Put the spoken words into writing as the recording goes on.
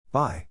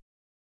By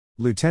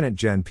Lieutenant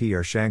Gen P.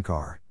 R.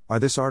 Shankar.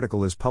 This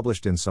article is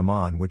published in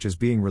Saman, which is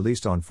being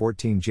released on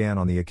 14 Jan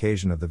on the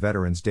occasion of the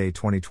Veterans Day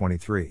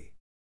 2023.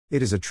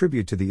 It is a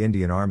tribute to the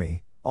Indian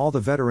Army, all the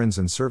veterans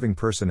and serving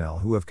personnel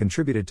who have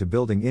contributed to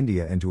building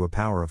India into a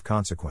power of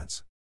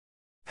consequence.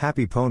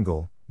 Happy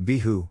Pongal,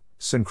 Bihu,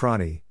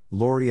 Sankranti,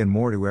 Lohri and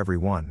more to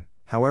everyone.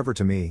 However,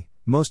 to me,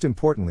 most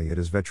importantly, it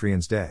is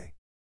Veterans Day.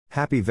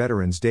 Happy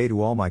Veterans Day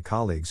to all my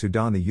colleagues who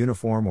don the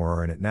uniform or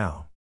are in it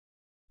now.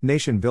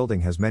 Nation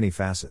building has many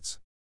facets.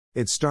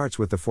 It starts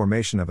with the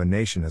formation of a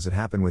nation as it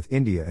happened with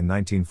India in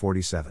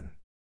 1947.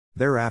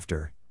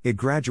 Thereafter, it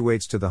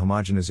graduates to the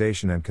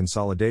homogenization and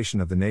consolidation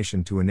of the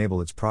nation to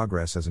enable its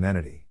progress as an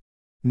entity.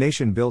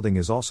 Nation building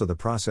is also the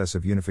process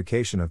of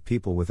unification of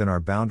people within our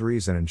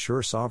boundaries and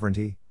ensure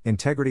sovereignty,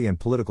 integrity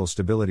and political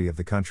stability of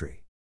the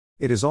country.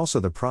 It is also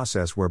the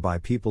process whereby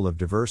people of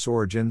diverse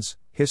origins,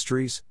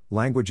 histories,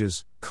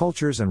 languages,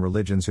 cultures and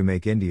religions who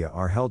make India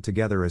are held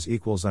together as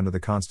equals under the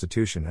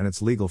Constitution and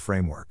its legal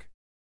framework.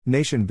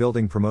 Nation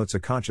building promotes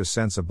a conscious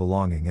sense of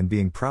belonging and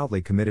being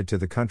proudly committed to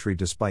the country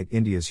despite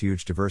India's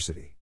huge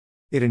diversity.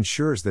 It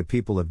ensures that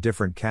people of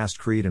different caste,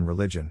 creed and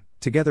religion,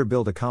 together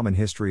build a common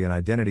history and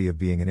identity of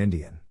being an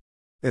Indian.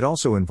 It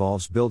also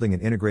involves building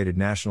an integrated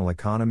national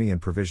economy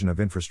and provision of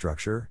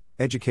infrastructure,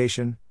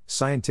 education,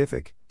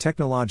 scientific,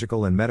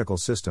 technological and medical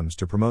systems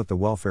to promote the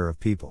welfare of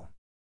people.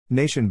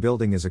 Nation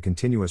building is a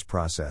continuous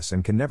process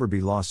and can never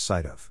be lost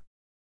sight of.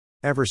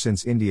 Ever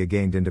since India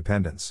gained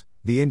independence,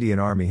 the Indian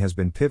Army has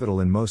been pivotal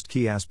in most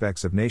key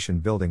aspects of nation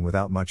building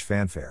without much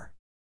fanfare.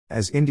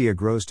 As India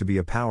grows to be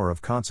a power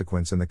of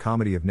consequence in the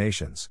comity of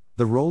nations,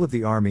 the role of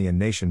the Army in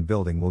nation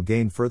building will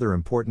gain further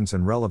importance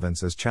and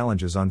relevance as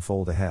challenges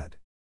unfold ahead.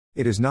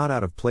 It is not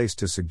out of place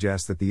to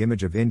suggest that the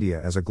image of India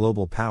as a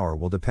global power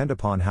will depend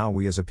upon how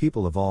we as a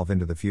people evolve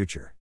into the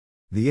future.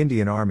 The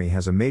Indian Army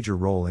has a major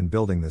role in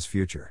building this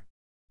future.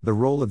 The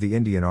role of the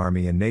Indian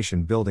Army in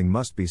nation building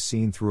must be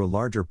seen through a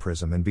larger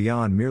prism and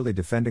beyond merely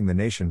defending the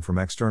nation from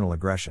external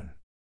aggression.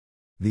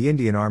 The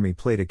Indian Army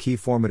played a key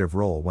formative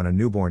role when a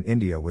newborn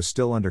India was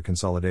still under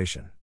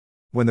consolidation.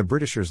 When the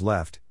Britishers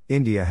left,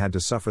 India had to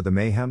suffer the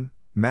mayhem,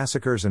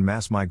 massacres and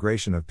mass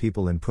migration of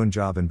people in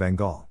Punjab and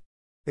Bengal.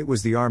 It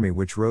was the army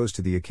which rose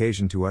to the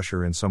occasion to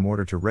usher in some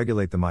order to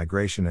regulate the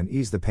migration and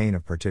ease the pain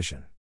of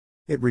partition.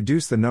 It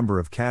reduced the number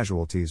of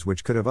casualties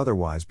which could have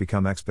otherwise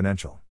become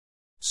exponential.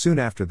 Soon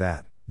after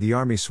that, the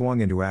army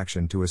swung into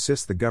action to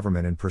assist the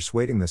government in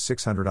persuading the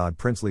 600-odd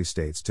princely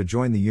states to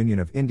join the Union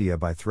of India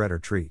by threat or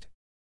treat.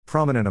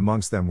 Prominent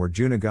amongst them were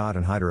Junagadh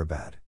and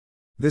Hyderabad.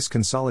 This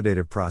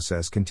consolidative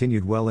process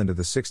continued well into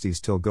the 60s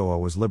till Goa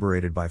was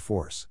liberated by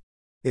force.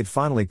 It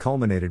finally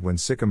culminated when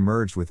Sikkim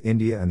merged with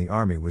India and the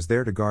army was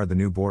there to guard the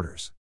new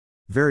borders.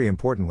 Very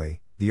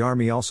importantly, the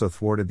army also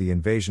thwarted the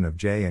invasion of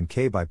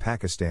J&K by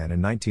Pakistan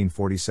in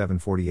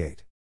 1947-48.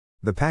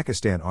 The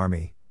Pakistan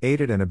army,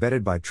 aided and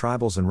abetted by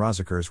tribals and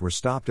Razakars, were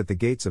stopped at the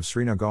gates of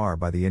Srinagar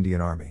by the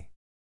Indian Army.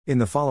 In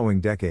the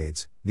following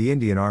decades, the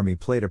Indian Army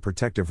played a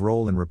protective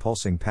role in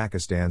repulsing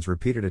Pakistan's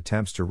repeated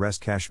attempts to wrest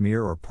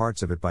Kashmir or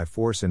parts of it by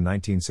force in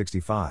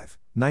 1965,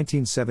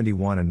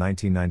 1971 and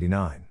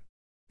 1999.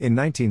 In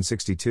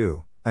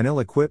 1962, an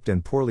ill-equipped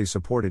and poorly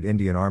supported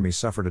Indian Army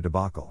suffered a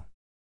debacle.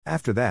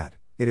 After that,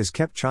 it has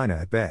kept China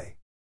at bay.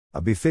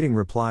 A befitting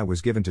reply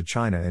was given to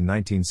China in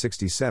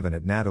 1967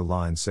 at Nathu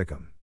La in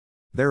Sikkim.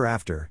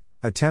 Thereafter,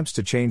 attempts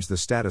to change the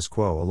status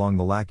quo along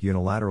the Lak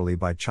unilaterally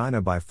by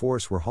China by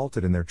force were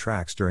halted in their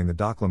tracks during the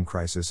Doklam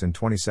crisis in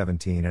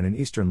 2017 and in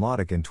eastern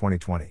Ladakh in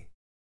 2020.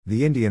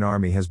 The Indian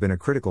Army has been a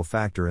critical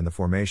factor in the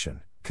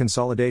formation,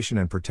 consolidation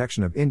and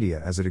protection of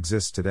India as it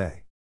exists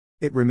today.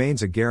 It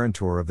remains a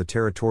guarantor of the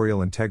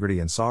territorial integrity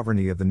and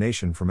sovereignty of the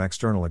nation from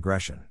external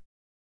aggression.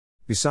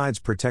 Besides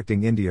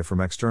protecting India from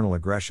external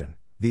aggression,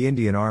 the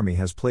Indian Army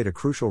has played a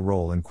crucial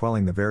role in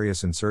quelling the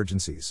various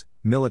insurgencies,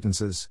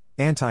 militancies,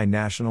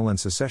 anti-national and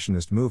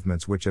secessionist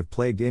movements which have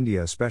plagued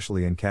India,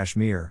 especially in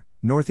Kashmir,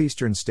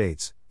 northeastern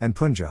states, and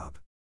Punjab.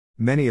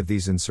 Many of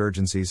these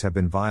insurgencies have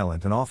been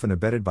violent and often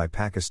abetted by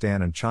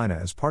Pakistan and China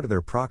as part of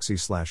their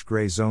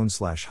proxy/grey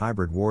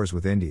zone/hybrid wars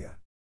with India.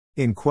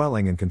 In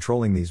quelling and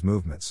controlling these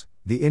movements,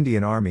 the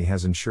Indian Army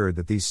has ensured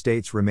that these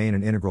states remain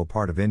an integral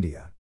part of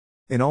India.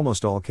 In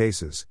almost all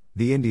cases,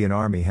 the Indian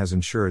Army has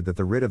ensured that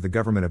the writ of the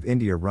Government of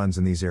India runs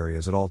in these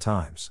areas at all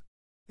times.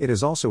 It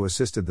has also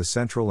assisted the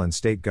central and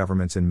state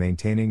governments in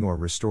maintaining or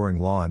restoring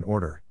law and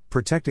order,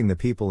 protecting the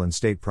people and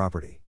state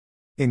property.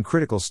 In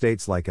critical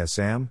states like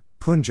Assam,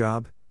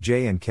 Punjab,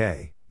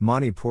 J&K,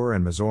 Manipur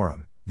and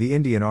Mizoram, the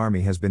Indian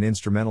Army has been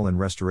instrumental in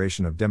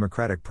restoration of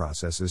democratic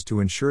processes to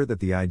ensure that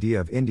the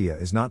idea of India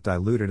is not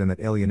diluted and that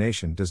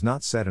alienation does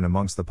not set in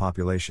amongst the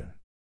population.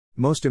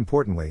 Most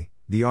importantly,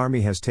 the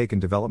Army has taken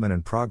development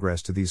and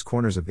progress to these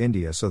corners of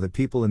India so that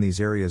people in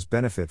these areas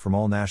benefit from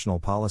all national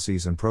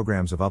policies and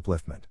programs of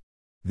upliftment.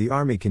 The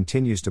Army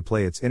continues to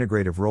play its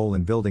integrative role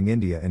in building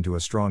India into a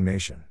strong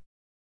nation.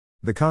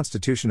 The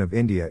Constitution of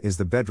India is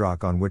the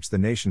bedrock on which the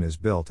nation is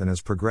built and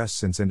has progressed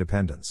since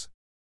independence.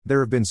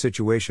 There have been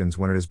situations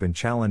when it has been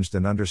challenged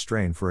and under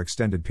strain for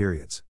extended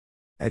periods.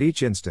 At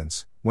each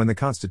instance, when the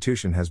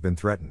Constitution has been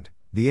threatened,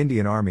 the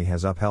Indian Army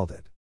has upheld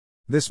it.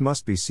 This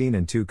must be seen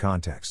in two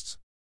contexts.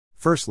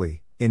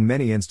 Firstly, in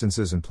many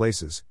instances and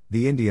places,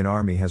 the Indian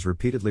Army has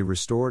repeatedly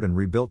restored and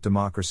rebuilt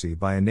democracy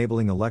by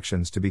enabling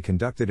elections to be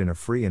conducted in a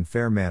free and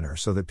fair manner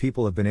so that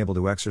people have been able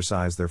to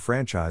exercise their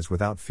franchise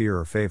without fear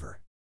or favor.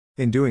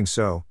 In doing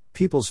so,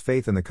 people's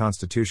faith in the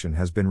Constitution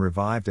has been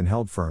revived and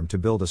held firm to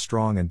build a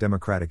strong and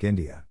democratic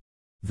India.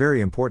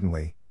 Very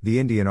importantly, the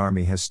Indian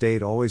Army has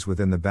stayed always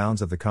within the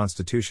bounds of the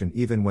Constitution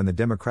even when the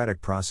democratic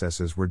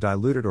processes were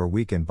diluted or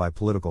weakened by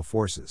political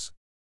forces.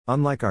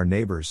 Unlike our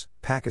neighbors,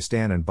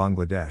 Pakistan and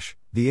Bangladesh,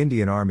 the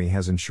Indian Army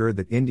has ensured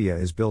that India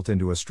is built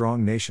into a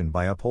strong nation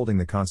by upholding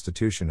the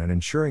Constitution and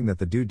ensuring that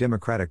the due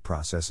democratic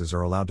processes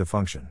are allowed to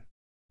function.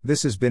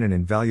 This has been an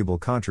invaluable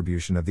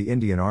contribution of the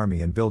Indian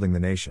Army in building the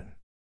nation.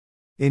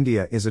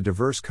 India is a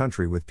diverse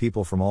country with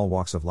people from all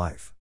walks of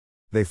life.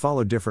 They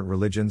follow different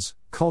religions,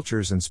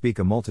 cultures, and speak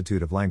a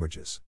multitude of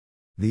languages.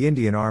 The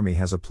Indian Army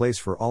has a place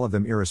for all of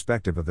them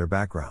irrespective of their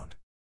background.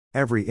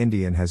 Every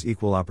Indian has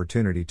equal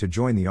opportunity to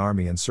join the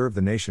army and serve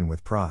the nation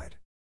with pride.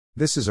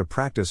 This is a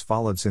practice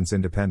followed since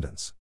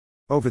independence.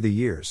 Over the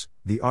years,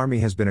 the army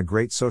has been a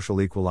great social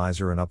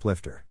equalizer and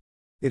uplifter.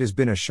 It has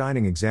been a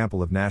shining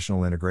example of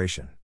national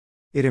integration.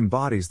 It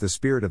embodies the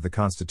spirit of the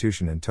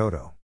Constitution in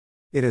toto.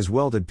 It has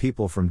welded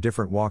people from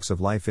different walks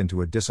of life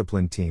into a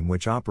disciplined team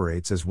which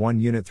operates as one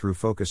unit through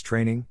focused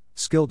training,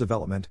 skill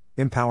development,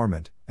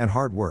 empowerment, and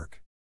hard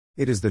work.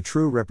 It is the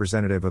true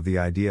representative of the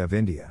idea of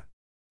India.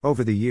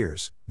 Over the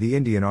years, the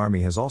Indian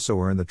Army has also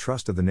earned the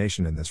trust of the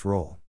nation in this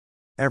role.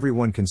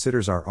 Everyone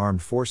considers our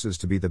armed forces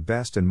to be the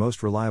best and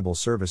most reliable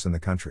service in the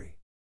country.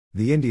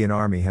 The Indian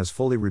Army has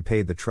fully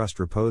repaid the trust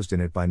reposed in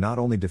it by not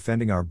only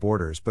defending our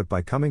borders but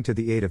by coming to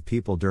the aid of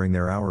people during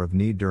their hour of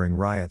need during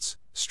riots,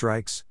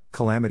 strikes,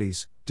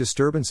 calamities,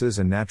 disturbances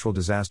and natural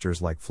disasters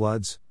like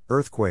floods,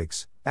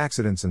 earthquakes,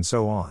 accidents and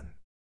so on.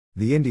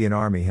 The Indian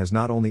Army has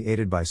not only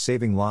aided by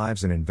saving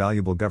lives and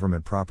invaluable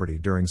government property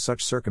during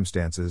such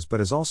circumstances but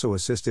has also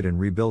assisted in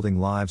rebuilding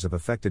lives of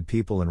affected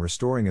people and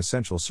restoring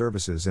essential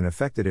services in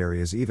affected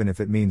areas even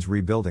if it means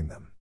rebuilding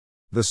them.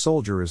 The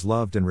soldier is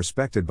loved and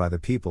respected by the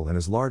people and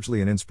is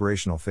largely an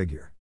inspirational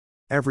figure.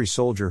 Every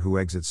soldier who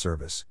exits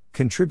service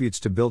contributes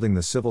to building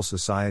the civil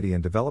society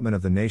and development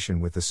of the nation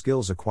with the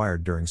skills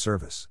acquired during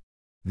service.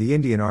 The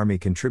Indian Army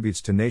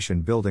contributes to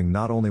nation building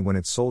not only when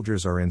its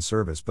soldiers are in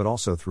service but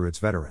also through its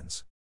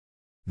veterans.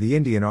 The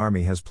Indian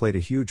Army has played a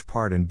huge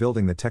part in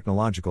building the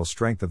technological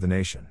strength of the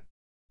nation.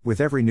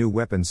 With every new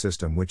weapon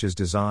system which is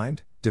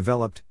designed,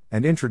 developed,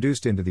 and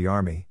introduced into the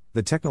Army,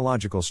 the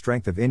technological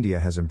strength of India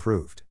has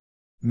improved.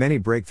 Many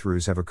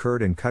breakthroughs have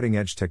occurred in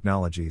cutting-edge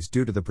technologies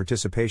due to the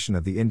participation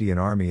of the Indian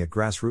Army at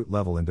grassroots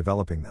level in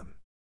developing them.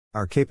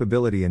 Our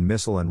capability in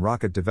missile and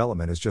rocket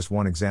development is just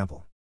one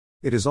example.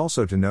 It is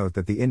also to note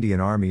that the Indian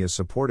Army is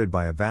supported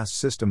by a vast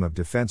system of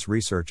defense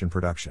research and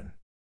production.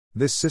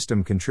 This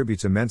system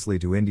contributes immensely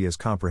to India's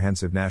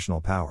comprehensive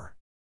national power.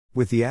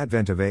 With the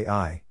advent of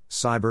AI,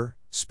 cyber,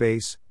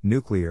 space,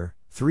 nuclear,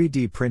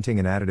 3D printing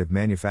and additive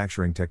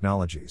manufacturing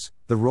technologies,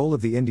 the role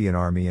of the Indian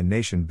Army in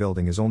nation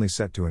building is only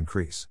set to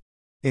increase.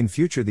 In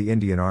future, the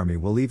Indian Army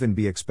will even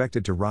be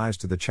expected to rise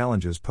to the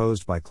challenges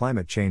posed by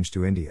climate change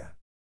to India.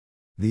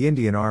 The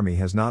Indian Army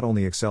has not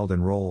only excelled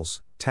in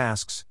roles,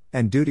 tasks,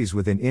 and duties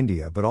within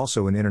India but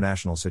also in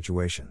international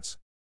situations.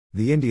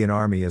 The Indian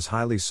Army is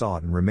highly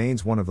sought and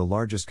remains one of the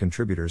largest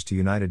contributors to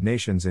United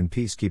Nations in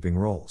peacekeeping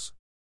roles.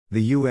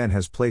 The UN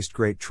has placed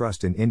great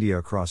trust in India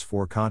across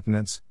 4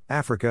 continents,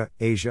 Africa,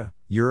 Asia,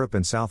 Europe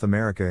and South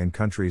America, in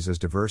countries as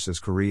diverse as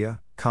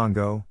Korea,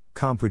 Congo,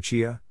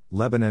 Kampuchea,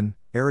 Lebanon,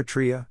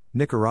 Eritrea,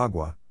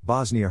 Nicaragua,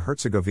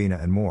 Bosnia-Herzegovina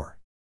and more.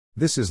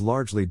 This is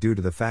largely due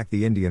to the fact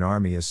the Indian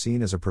Army is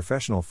seen as a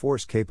professional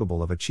force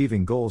capable of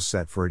achieving goals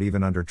set for it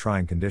even under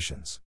trying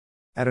conditions.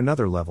 At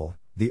another level,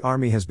 the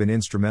Army has been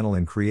instrumental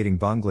in creating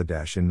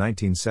Bangladesh in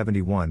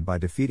 1971 by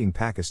defeating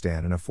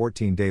Pakistan in a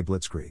 14-day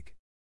blitzkrieg.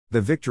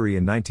 The victory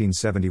in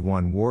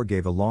 1971 war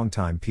gave a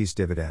long-time peace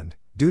dividend,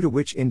 due to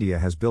which India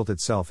has built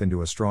itself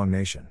into a strong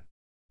nation.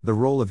 The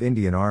role of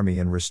Indian Army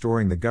in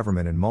restoring the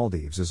government in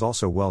Maldives is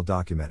also well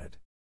documented.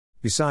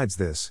 Besides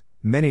this,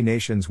 many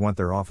nations want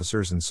their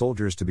officers and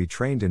soldiers to be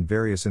trained in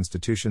various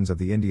institutions of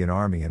the Indian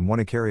Army and want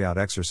to carry out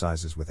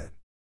exercises with it.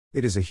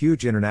 It is a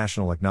huge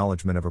international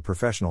acknowledgement of a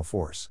professional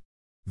force.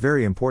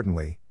 Very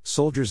importantly,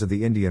 soldiers of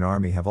the Indian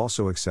Army have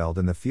also excelled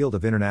in the field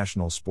of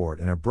international sport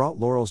and have brought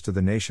laurels to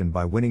the nation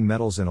by winning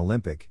medals in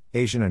Olympic,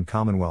 Asian and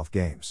Commonwealth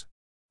Games.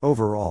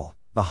 Overall,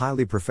 the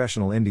highly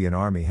professional Indian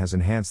Army has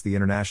enhanced the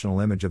international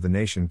image of the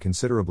nation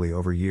considerably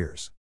over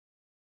years.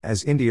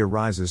 As India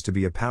rises to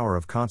be a power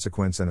of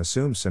consequence and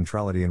assumes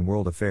centrality in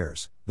world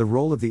affairs, the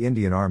role of the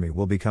Indian Army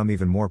will become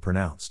even more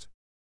pronounced.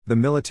 The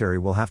military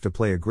will have to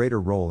play a greater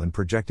role in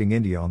projecting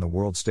India on the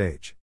world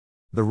stage.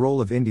 The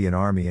role of Indian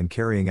Army in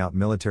carrying out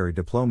military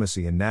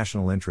diplomacy and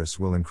national interests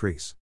will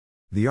increase.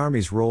 The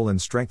Army's role in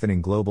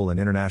strengthening global and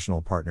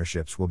international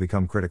partnerships will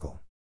become critical.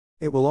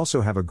 It will also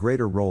have a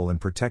greater role in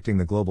protecting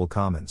the global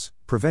commons,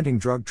 preventing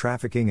drug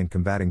trafficking and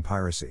combating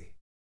piracy.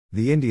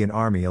 The Indian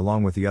Army,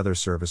 along with the other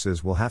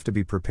services, will have to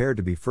be prepared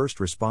to be first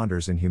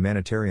responders in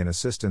humanitarian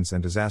assistance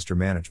and disaster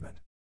management.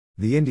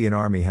 The Indian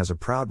Army has a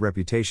proud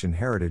reputation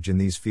heritage in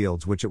these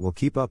fields which it will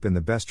keep up in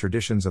the best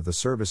traditions of the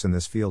service in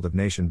this field of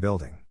nation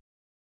building.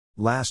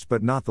 Last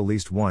but not the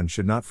least, one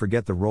should not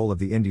forget the role of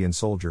the Indian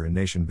soldier in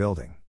nation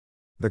building.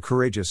 The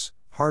courageous,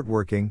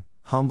 hard-working,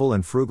 humble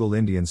and frugal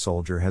Indian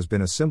soldier has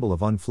been a symbol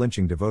of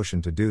unflinching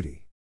devotion to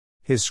duty.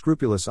 His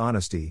scrupulous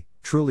honesty,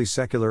 truly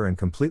secular and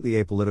completely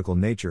apolitical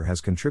nature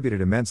has contributed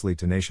immensely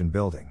to nation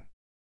building.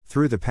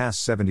 Through the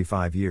past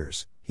 75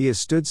 years, he has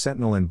stood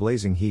sentinel in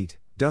blazing heat,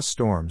 dust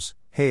storms,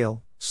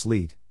 hail,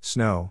 sleet,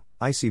 snow,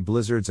 icy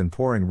blizzards and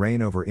pouring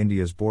rain over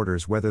India's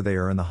borders, whether they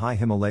are in the high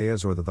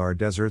Himalayas or the Thar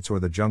deserts or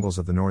the jungles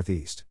of the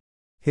northeast.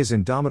 His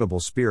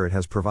indomitable spirit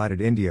has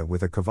provided India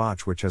with a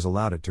kavach which has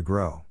allowed it to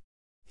grow.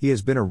 He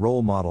has been a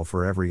role model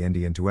for every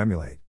Indian to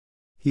emulate.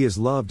 He is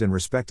loved and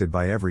respected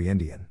by every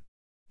Indian.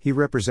 He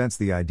represents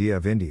the idea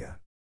of India.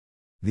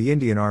 The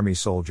Indian Army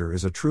soldier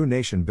is a true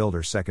nation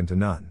builder second to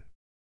none.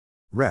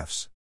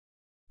 Refs.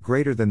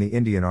 Greater than the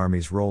Indian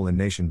Army's role in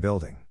nation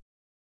building.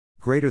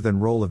 Greater than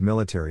role of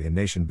military in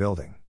nation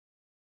building.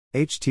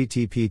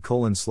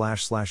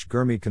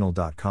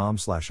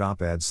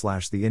 http://gurmeetcanal.com/op-ed/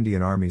 The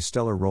Indian Army's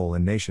stellar role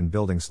in nation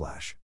building /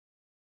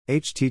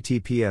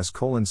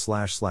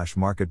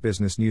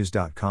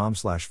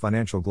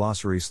 https://marketbusinessnews.com/financial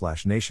glossary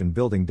 /nation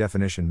building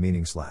definition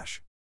meaning /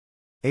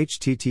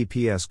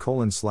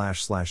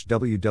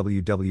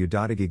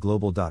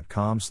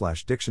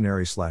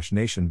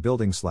 https://www.igiglobal.com/dictionary/nation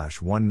building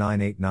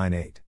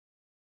 /19898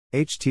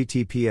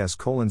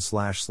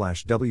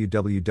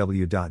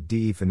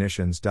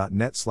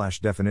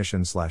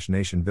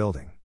 https://www.definitions.net/definition/nation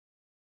building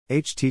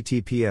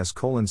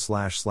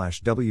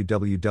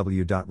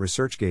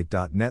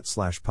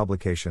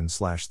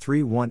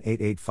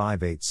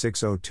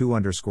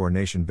https://www.researchgate.net/publication/318858602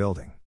 nation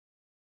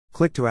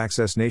Click to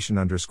access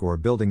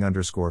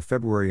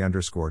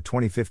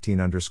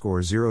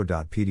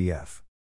nation_building_February_2015_0.pdf